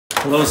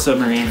Hello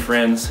Submarine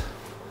friends.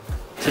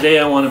 Today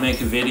I want to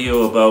make a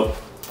video about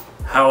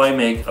how I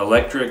make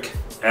electric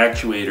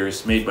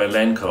actuators made by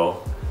Lenco.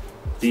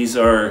 These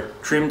are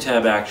trim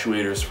tab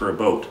actuators for a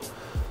boat.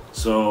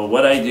 So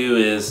what I do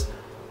is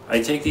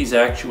I take these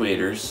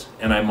actuators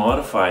and I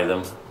modify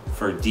them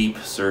for deep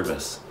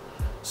service.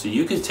 So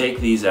you could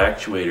take these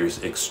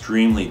actuators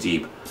extremely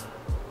deep.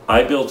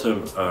 I built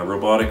a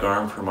robotic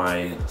arm for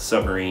my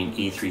Submarine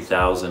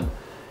E3000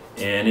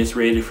 and it's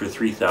rated for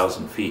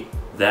 3,000 feet.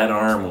 That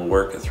arm will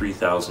work at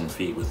 3,000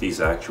 feet with these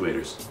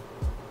actuators.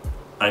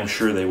 I'm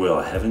sure they will.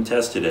 I haven't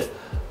tested it,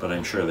 but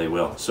I'm sure they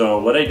will. So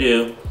what I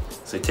do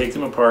is I take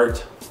them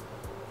apart,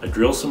 I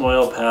drill some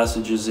oil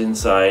passages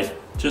inside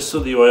just so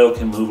the oil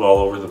can move all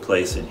over the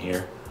place in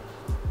here.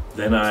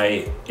 Then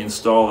I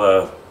install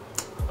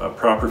a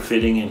proper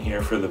fitting in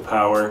here for the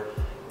power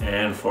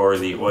and for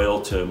the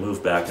oil to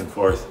move back and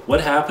forth. What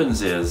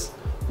happens is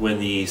when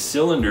the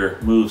cylinder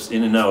moves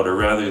in and out, or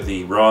rather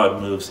the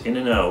rod moves in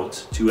and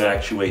out to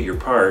actuate your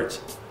part,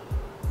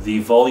 the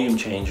volume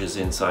changes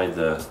inside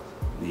the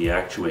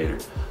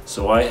actuator.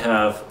 So I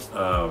have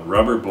a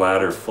rubber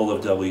bladder full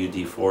of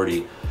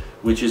WD-40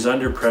 which is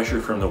under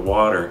pressure from the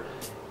water,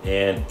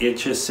 and it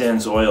just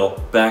sends oil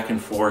back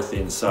and forth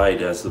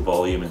inside as the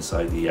volume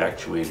inside the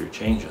actuator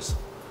changes.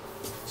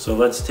 So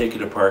let's take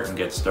it apart and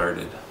get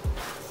started.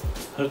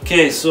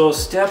 Okay, so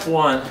step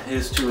one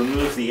is to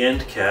remove the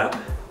end cap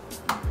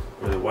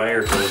where the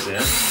wire goes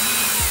in.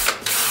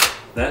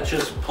 That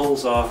just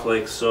pulls off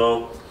like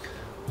so.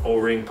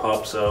 O-ring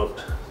pops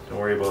out, don't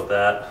worry about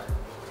that.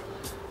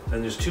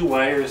 Then there's two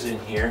wires in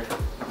here.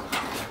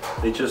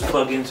 They just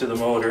plug into the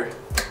motor.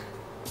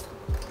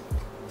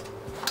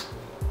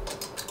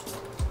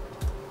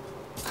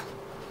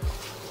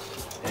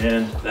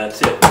 And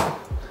that's it.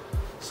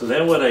 So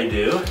then what I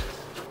do,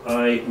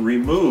 I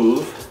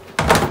remove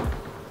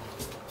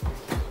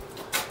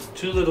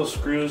two little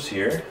screws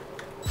here.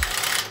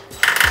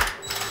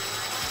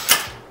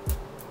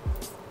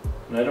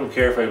 And I don't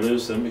care if I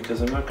lose them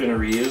because I'm not going to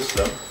reuse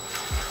them.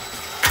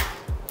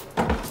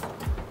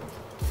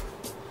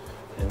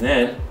 And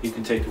then you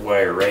can take the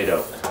wire right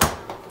out.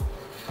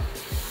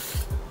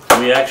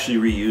 We actually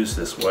reuse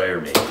this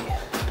wire maybe.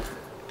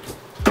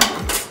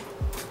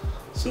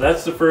 So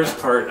that's the first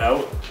part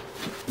out.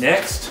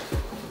 Next,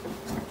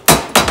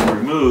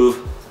 remove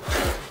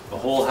the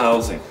whole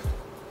housing.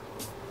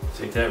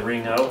 Take that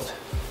ring out.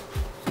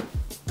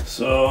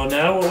 So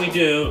now what we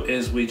do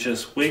is we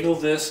just wiggle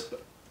this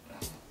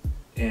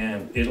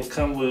and it'll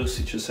come loose.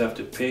 You just have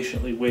to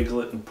patiently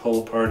wiggle it and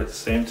pull apart at the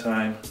same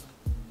time.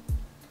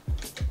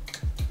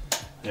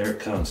 There it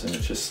comes, and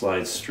it just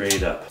slides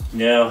straight up.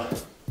 Now,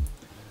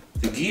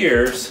 the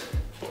gears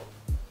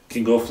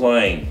can go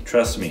flying.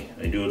 Trust me,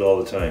 I do it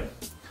all the time.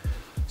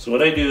 So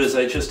what I do is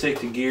I just take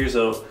the gears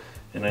out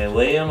and I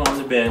lay them on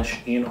the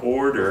bench in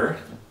order,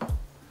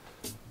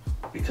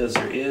 because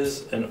there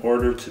is an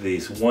order to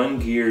these. One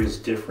gear is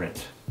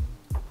different.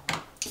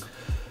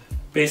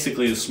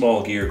 Basically, the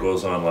small gear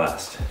goes on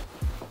last.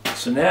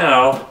 So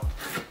now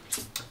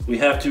we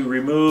have to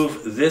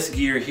remove this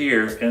gear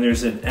here, and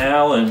there's an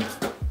Allen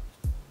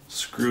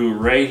screw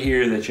right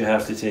here that you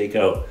have to take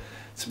out.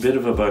 It's a bit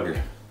of a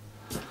bugger.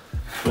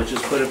 But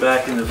just put it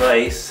back in the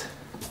vise.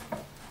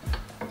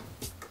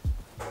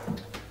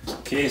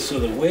 Okay, so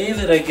the way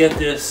that I get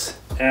this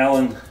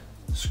Allen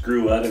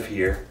screw out of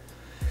here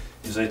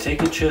is I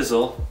take a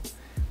chisel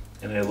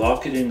and I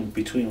lock it in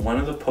between one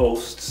of the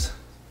posts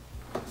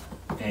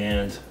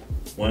and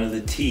one of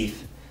the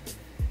teeth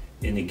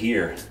in the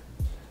gear.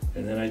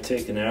 And then I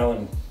take an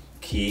Allen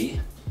key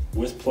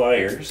with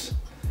pliers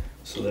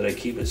so that I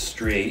keep it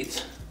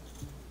straight.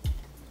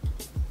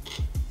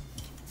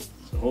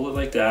 So hold it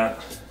like that,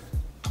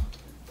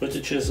 put the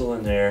chisel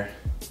in there.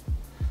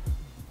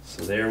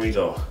 So there we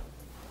go.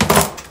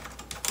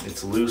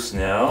 It's loose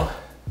now,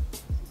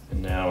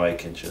 and now I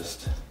can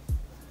just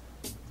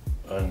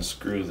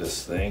unscrew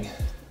this thing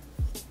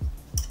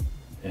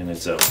and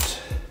it's out.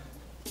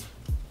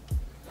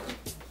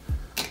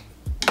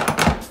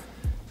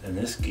 And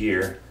this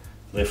gear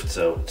lifts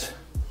out.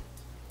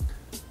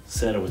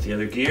 Set it with the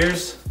other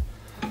gears.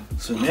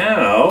 So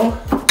now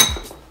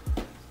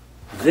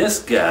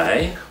this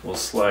guy will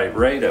slide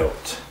right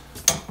out.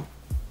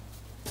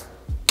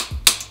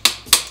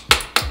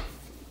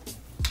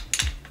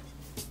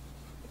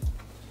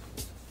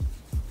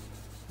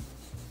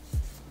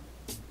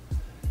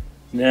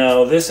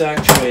 Now this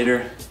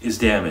actuator is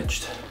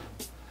damaged.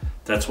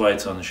 That's why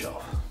it's on the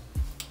shelf.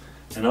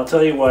 And I'll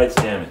tell you why it's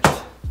damaged.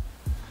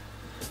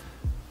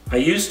 I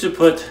used to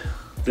put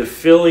the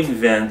filling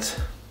vent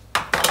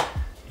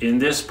in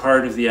this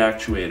part of the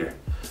actuator.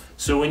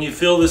 So when you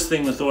fill this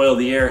thing with oil,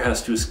 the air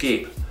has to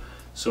escape.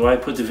 So I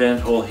put the vent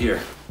hole here.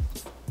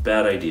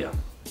 Bad idea.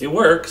 It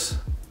works,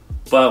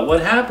 but what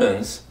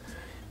happens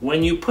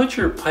when you put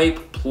your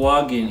pipe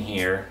plug in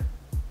here,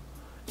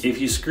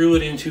 if you screw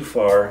it in too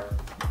far,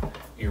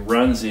 it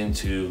runs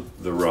into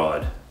the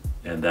rod,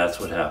 and that's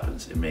what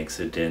happens. It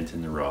makes a dent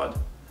in the rod.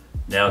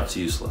 Now it's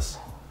useless.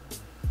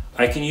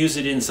 I can use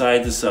it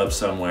inside the sub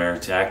somewhere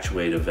to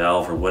actuate a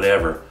valve or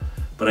whatever,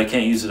 but I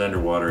can't use it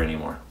underwater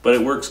anymore. But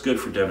it works good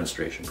for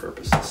demonstration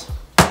purposes.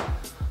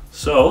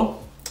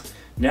 So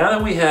now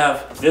that we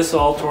have this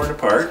all torn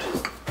apart,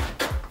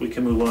 we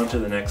can move on to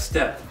the next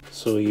step.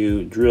 So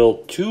you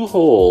drill 2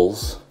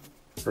 holes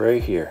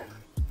right here,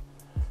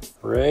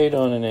 right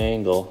on an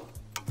angle,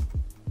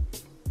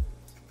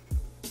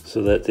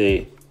 so that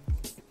they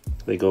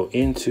go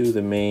into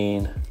the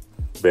main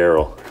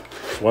barrel.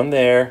 There's one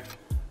there,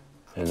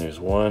 and there's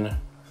one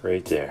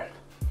right there.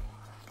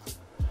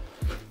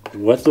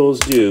 What those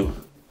do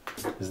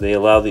is they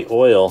allow the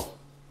oil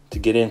to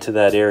get into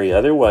that area.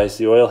 Otherwise,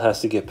 the oil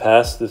has to get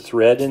past the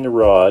thread in the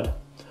rod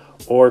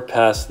or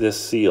past this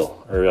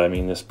seal, or I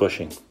mean this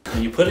bushing.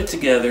 When you put it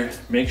together,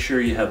 make sure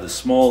you have the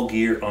small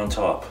gear on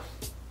top.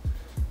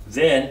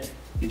 Then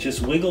you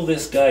just wiggle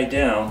this guy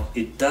down.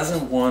 It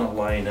doesn't want to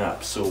line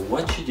up. So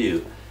what you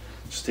do,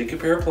 just take a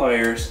pair of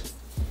pliers,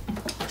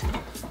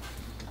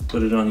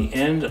 put it on the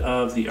end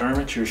of the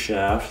armature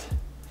shaft,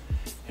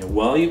 and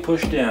while you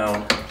push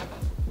down,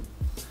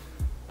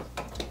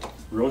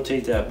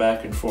 rotate that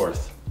back and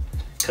forth,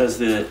 because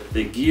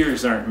the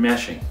gears aren't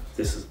meshing.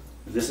 This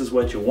is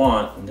what you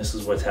want, and this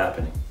is what's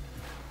happening.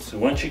 So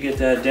once you get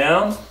that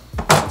down,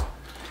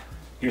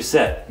 you're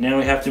set. Now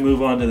we have to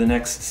move on to the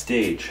next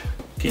stage.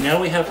 Okay,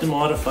 now we have to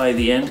modify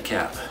the end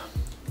cap.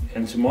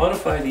 And to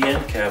modify the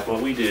end cap,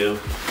 what we do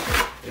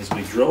is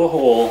we drill a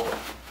hole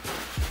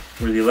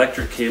where the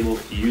electric cable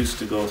used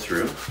to go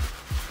through.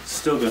 It's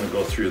still going to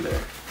go through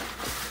there.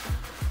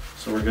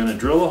 So we're going to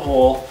drill a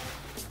hole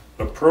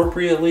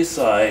appropriately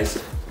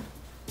sized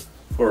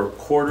for a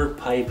 1/4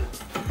 pipe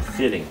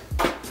fitting.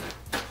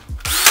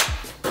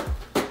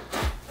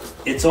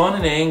 It's on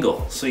an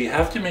angle, so you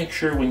have to make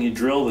sure when you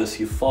drill this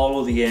you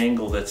follow the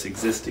angle that's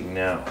existing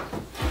now.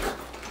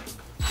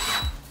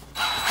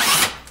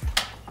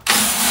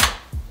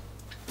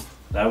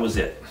 That was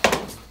it.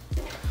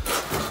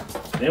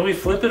 Then we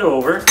flip it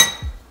over.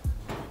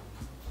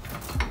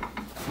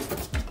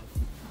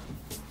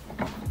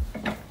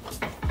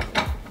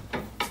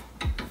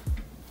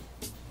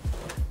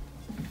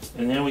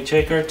 And then we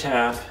take our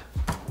tap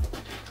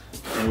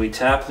and we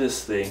tap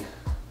this thing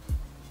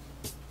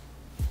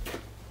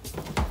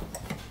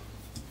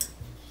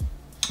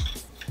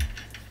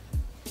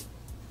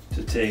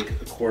to take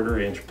a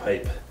 1/4 inch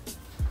pipe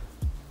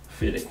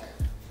fitting.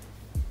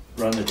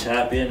 Run the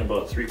tap in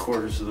about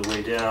 3/4 of the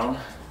way down,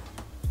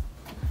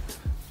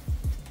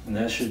 and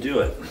that should do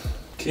it.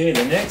 Okay,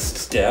 the next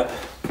step,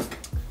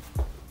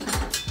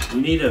 we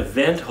need a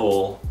vent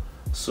hole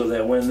so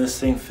that when this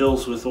thing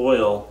fills with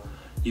oil,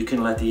 you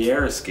can let the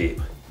air escape.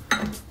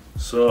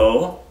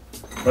 So,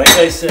 like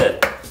I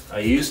said, I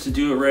used to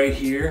do it right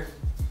here.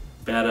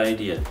 Bad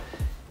idea.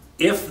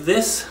 If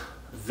this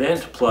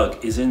vent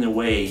plug is in the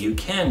way, you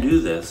can do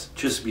this.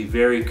 Just be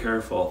very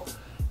careful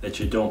that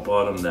you don't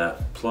bottom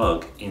that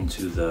plug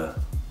into the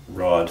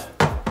rod.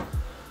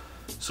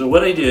 So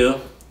what I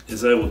do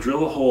is I will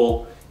drill a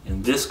hole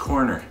in this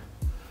corner,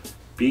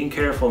 being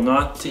careful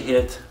not to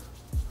hit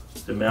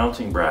the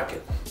mounting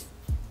bracket.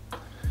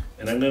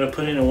 And I'm going to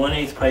put in a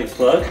 1/8 pipe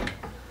plug.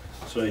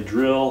 So I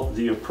drill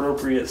the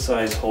appropriate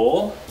size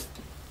hole.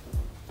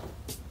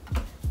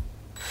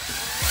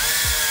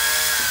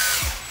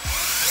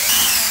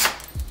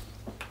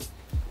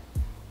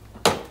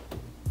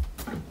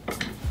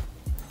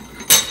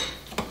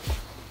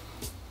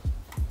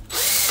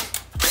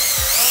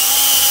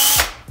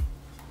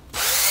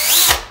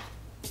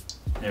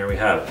 There we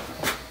have it.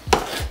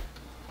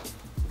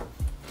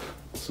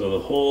 So the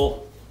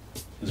hole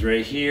is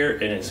right here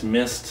and it's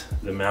missed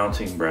the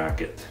mounting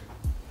bracket.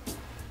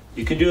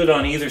 You can do it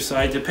on either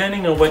side.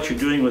 Depending on what you're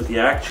doing with the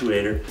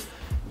actuator,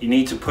 you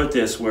need to put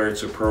this where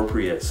it's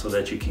appropriate so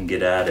that you can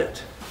get at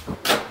it.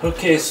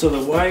 Okay, so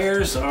the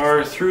wires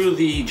are through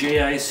the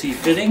JIC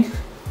fitting.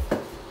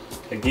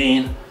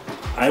 Again,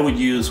 I would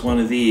use one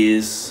of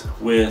these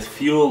with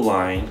fuel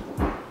line.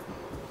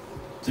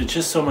 They're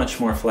just so much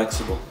more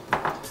flexible.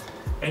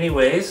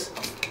 Anyways,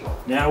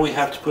 now we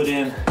have to put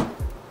in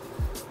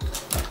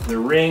the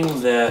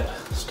ring that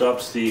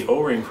stops the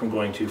O-ring from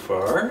going too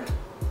far.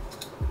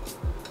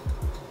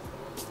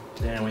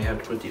 Then we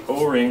have to put the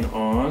O-ring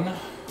on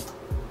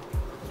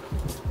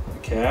the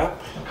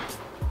cap.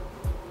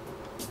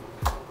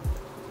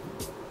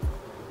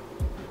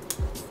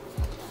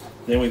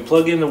 Then we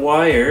plug in the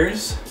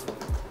wires.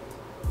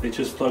 They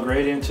just plug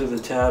right into the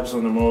tabs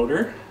on the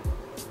motor.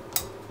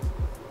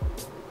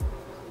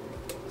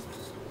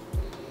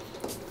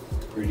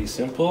 Pretty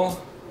simple.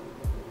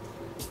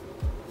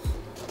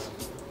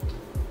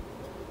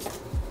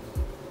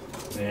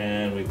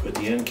 And we put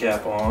the end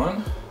cap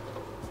on.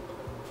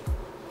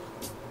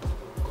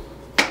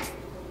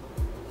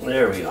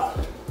 There we go.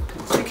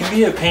 It can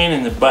be a pain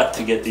in the butt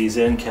to get these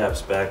end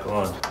caps back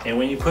on. And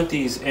when you put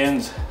these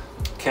end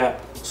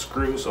cap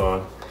screws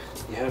on,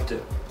 you have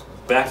to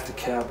back the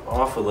cap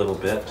off a little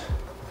bit.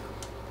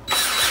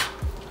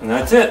 And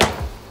that's it.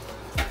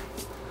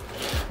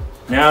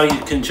 Now you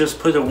can just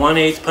put a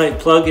 1/8 pipe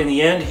plug in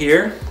the end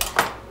here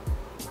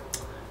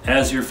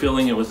as you're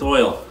filling it with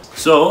oil.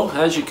 So,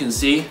 as you can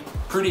see,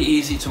 pretty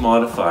easy to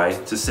modify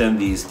to send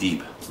these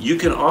deep. You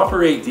can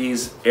operate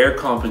these air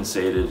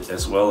compensated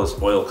as well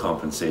as oil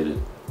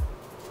compensated.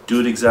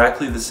 Do it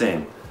exactly the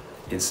same.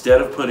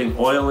 Instead of putting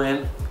oil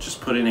in, just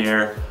put in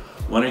air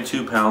 1 or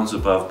 2 pounds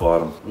above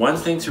bottom. One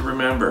thing to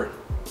remember,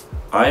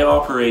 I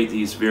operate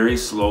these very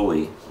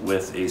slowly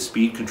with a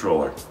speed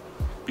controller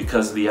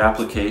because the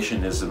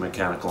application is a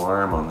mechanical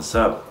arm on the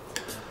sub.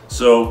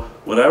 So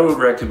what I would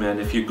recommend,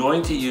 if you're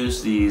going to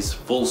use these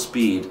full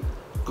speed,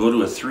 go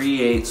to a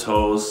 3/8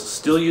 hose,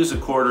 still use a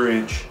 1/4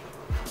 inch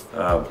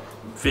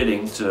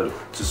fitting to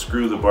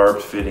screw the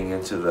barbed fitting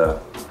into the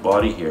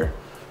body here,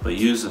 but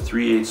use a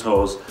 3/8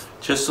 hose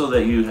just so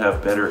that you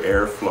have better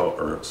airflow,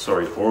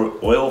 or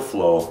oil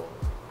flow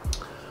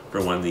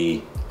for when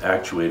the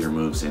actuator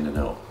moves in and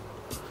out.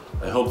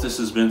 I hope this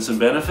has been some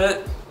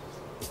benefit.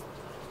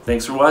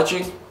 Thanks for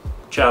watching.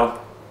 Ciao.